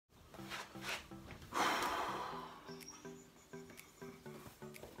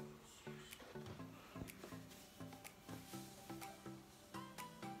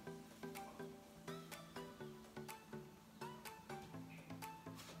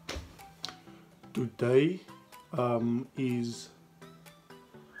Today is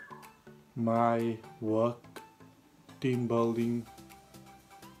my work team building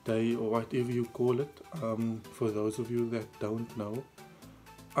day, or whatever you call it. For those of you that don't know,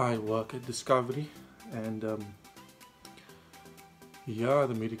 I work at Discovery, and yeah,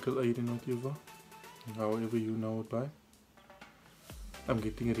 the medical aid and whatever, however you know it by. I'm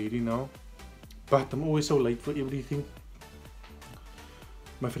getting ready now, but I'm always so late for everything.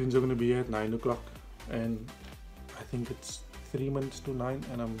 My friends are going to be here at 9 o'clock, and I think it's 3 minutes to 9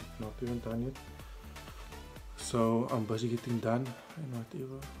 and I'm not even done yet. So I'm busy getting done and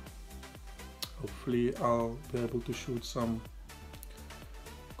whatever. Hopefully I'll be able to shoot some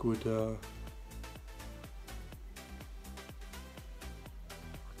good what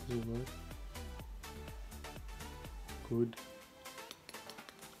is the word? Good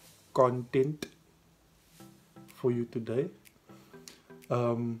content for you today.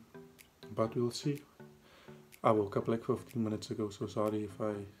 But we'll see. I woke up like 15 minutes ago, so sorry if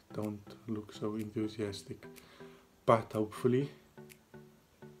I don't look so enthusiastic, but hopefully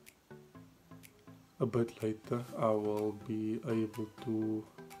a bit later I will be able to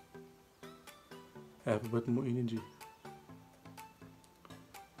have a bit more energy.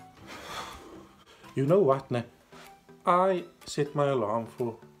 You know what, nah? I set my alarm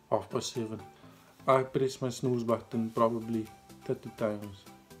for 7:30. I pressed my snooze button probably 30 times.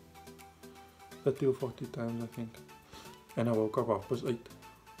 30 or 40 times I think. And I woke up 8:30,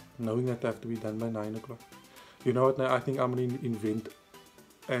 knowing that I have to be done by 9 o'clock. You know what, now I think I'm going to invent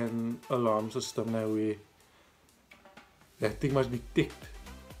an alarm system now where that thing must detect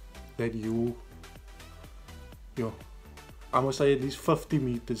that I'm going to say at least 50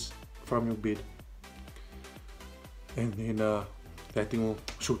 meters from your bed. And then that thing will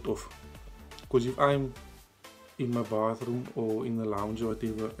shoot off. Because if I'm in my bathroom or in the lounge or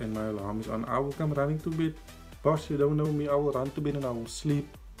whatever and my alarm is on, I will come running to bed. Boss, you don't know me, I will run to bed and I will sleep.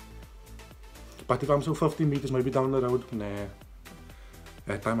 But if I'm so 50 meters maybe down the road, nah,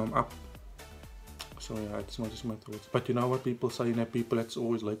 that time I'm up. So yeah, it's not just my thoughts. But you know what people say, people that's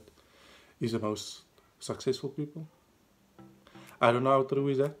always late is the most successful people. I don't know how true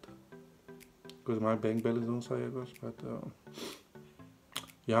is that, because my bank balance don't say it was, but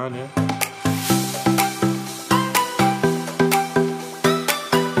yeah, nah.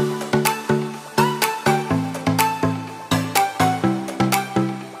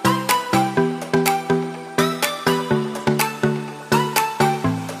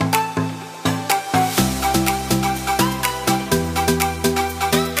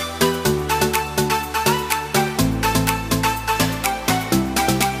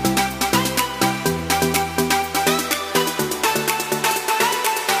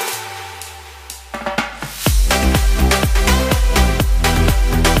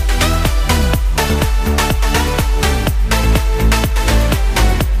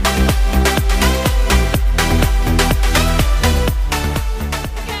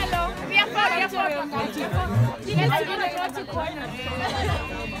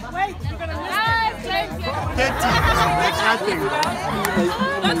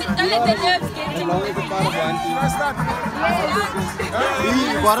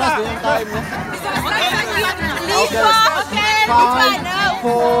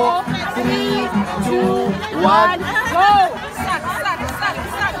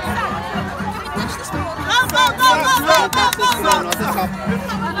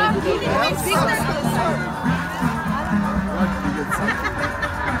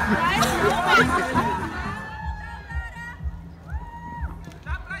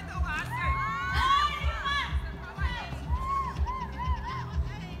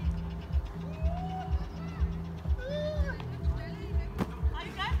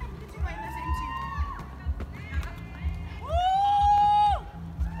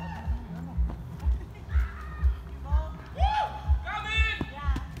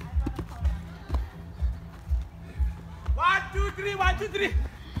 One, two, three,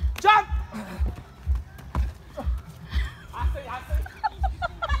 jump!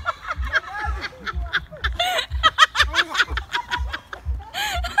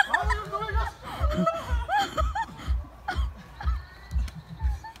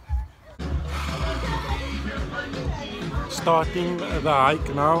 Starting the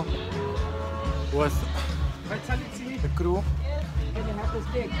hike now with the crew.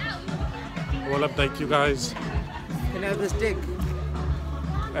 We'll update you guys. Can I have the stick?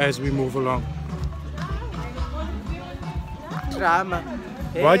 As we move along. Drama.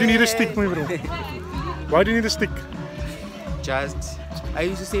 Why do you need a stick, my bro? Why do you need a stick? Just, I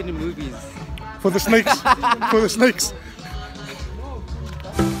used to see in the movies. For the snakes. For the snakes.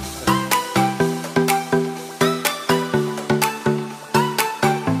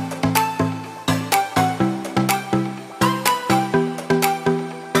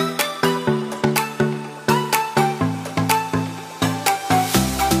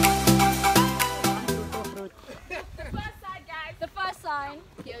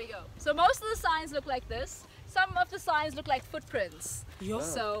 signs look like this. Some of the signs look like footprints.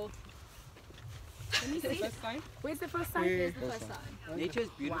 So. Let me see. Where's the first sign? Here's the first sign. Nature's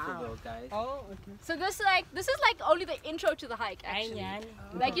beautiful, though, guys. Oh, okay. So this is like only the intro to the hike, actually.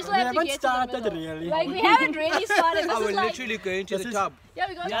 Like you still We have to haven't get to the started middle. really. Like we haven't really started. This Oh, we're is like literally going to the top. yeah,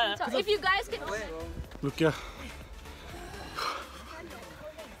 we got to the top. If you guys can. Look here.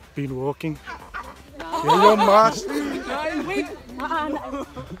 Been walking. In your mask. Wait.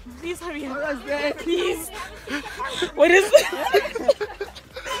 Please hurry up. Please. What is it?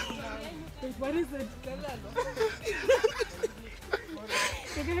 Wait, what is it?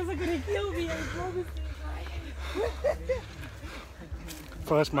 You guys are gonna kill me, I promise you.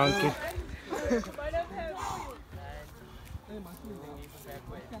 First monkey.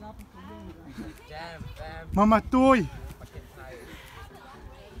 Mama toy.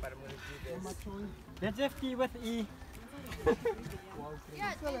 Let's FT with E.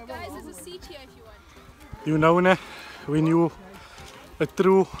 Yeah, guys, there's a seat here if you want. You know, ne, when you a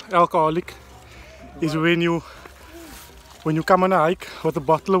true alcoholic is when you come on a hike with a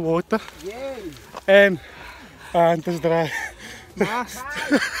bottle of water and het is dry.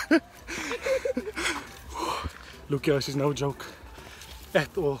 Look here, this is no joke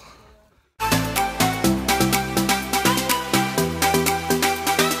at all.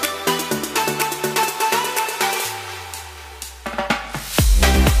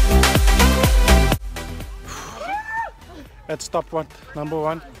 At stop one, number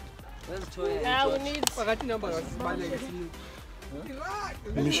 1. Yeah, we need. Let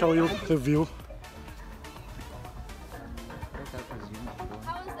me show you the view.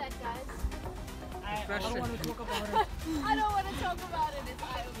 How is that, guys? I don't want to talk about it. I don't want to talk about it. It's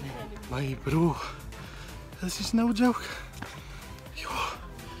eye-opening. My bro, this is no joke. Yo,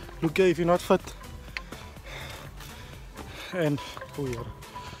 look here, if you're not fit and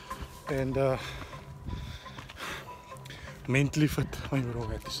mentally fit, my bro,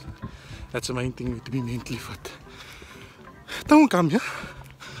 that's the main thing, to be mentally fit. Don't come here,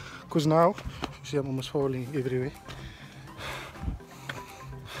 because now you see I'm almost falling everywhere.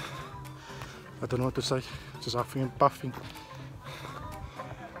 I don't know what to say, just huffing and puffing.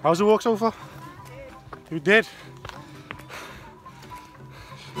 How's the walk so far? You did?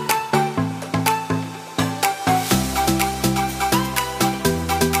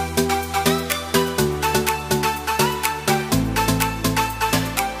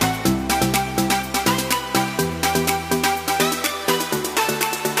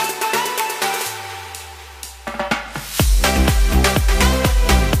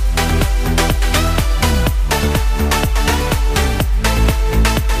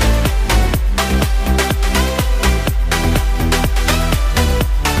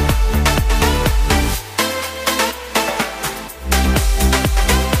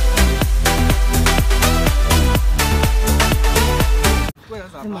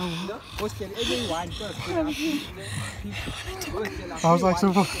 I was like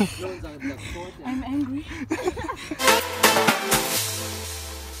so far. I'm angry.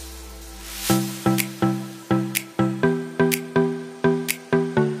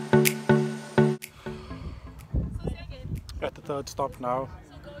 At the third stop now.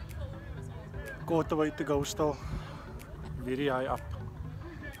 Quarter way to go still. Very high up.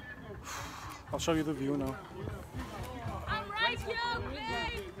 I'll show you the view now. I'm right here,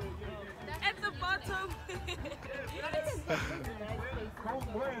 babe. At the bottom.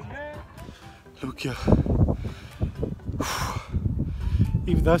 Look here.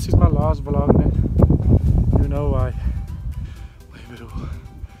 If this is my last vlog, you know why.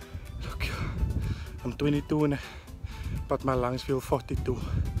 Look here. I'm 22, but my lungs feel 42.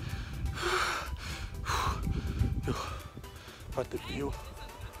 What the view.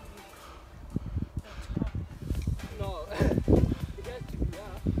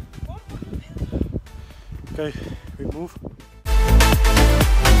 Okay, we move.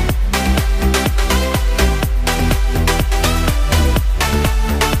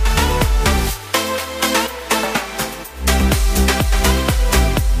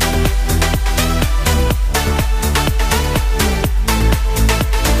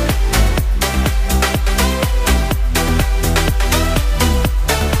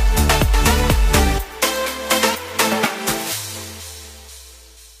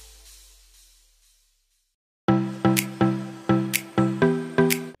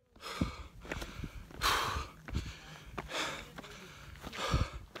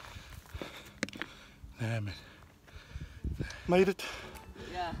 Made it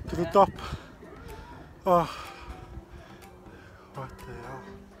to the top. Oh, what the hell?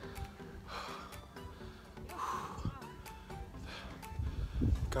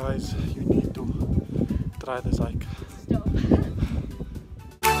 Guys, you need to try this hike. Stop.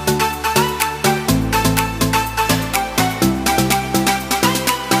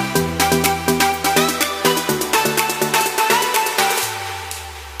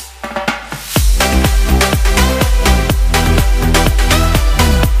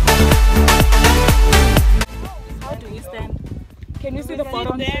 How do you stand? Can you see the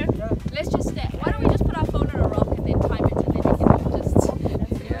bottom there? Let's just stand. Why don't we just put our phone on a rock and then time it and then we can just.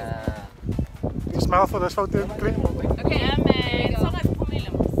 Yeah. You smile for this photo, Clint? Okay, Yeah, man. So much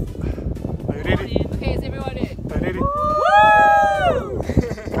promille. Are you ready? Okay, is everyone in? Are you ready? Woo!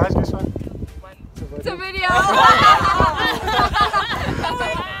 Guys, this one. It's a video!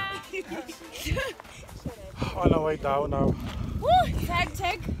 On our way down now. Woo!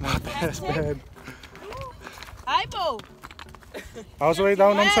 Tag. Not as bad. Hi, Bo. How's the way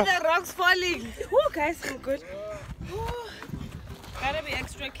down, Why are Amsa? the rocks falling? Woo, guys, so good. Woo. Gotta be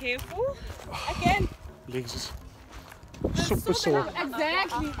extra careful. Again. Legs is super sore.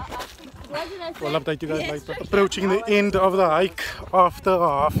 Exactly. What did I say? We'll update you guys later. Approaching the end of the hike after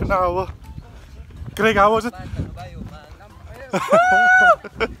half an hour. Craig, how was it?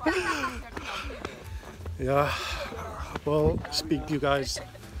 Yeah, we'll speak to you guys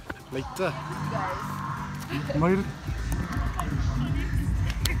later. Made it.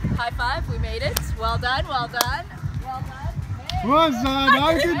 High five, we made it. Well done, well done. Well done. Hey. What's that?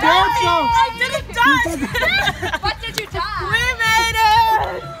 How did that I didn't die! What did you die? We made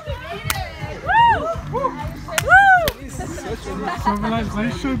it! Woo! Woo!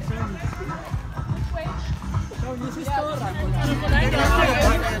 Civilization.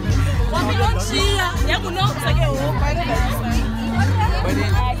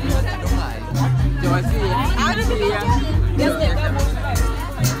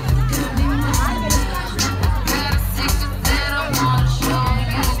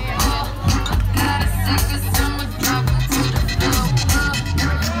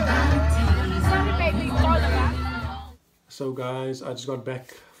 So guys, I just got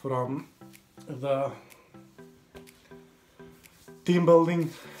back from the team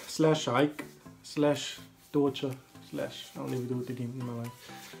building slash hike slash torture slash I'll never do it again in my life.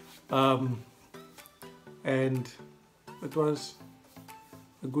 And it was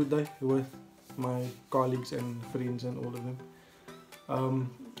a good day with my colleagues and friends and all of them.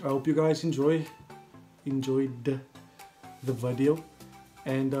 I hope you guys enjoyed the video,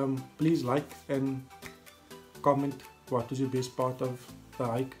 and please like and comment what was your best part of the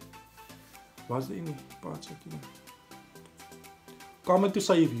hike. Was there any parts that you comment to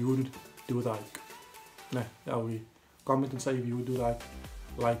say if you would do the hike? Comment and say if you would do that.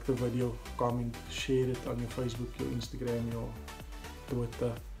 Like the video, comment, share it on your Facebook, your Instagram, your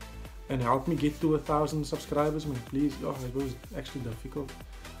Twitter, and help me get to 1,000 subscribers, man. Please. Oh, it was actually difficult,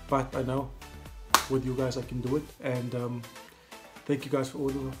 but I know with you guys I can do it. And thank you guys for all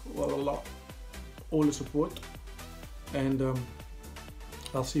the support. And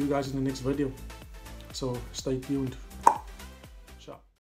I'll see you guys in the next video. So stay tuned.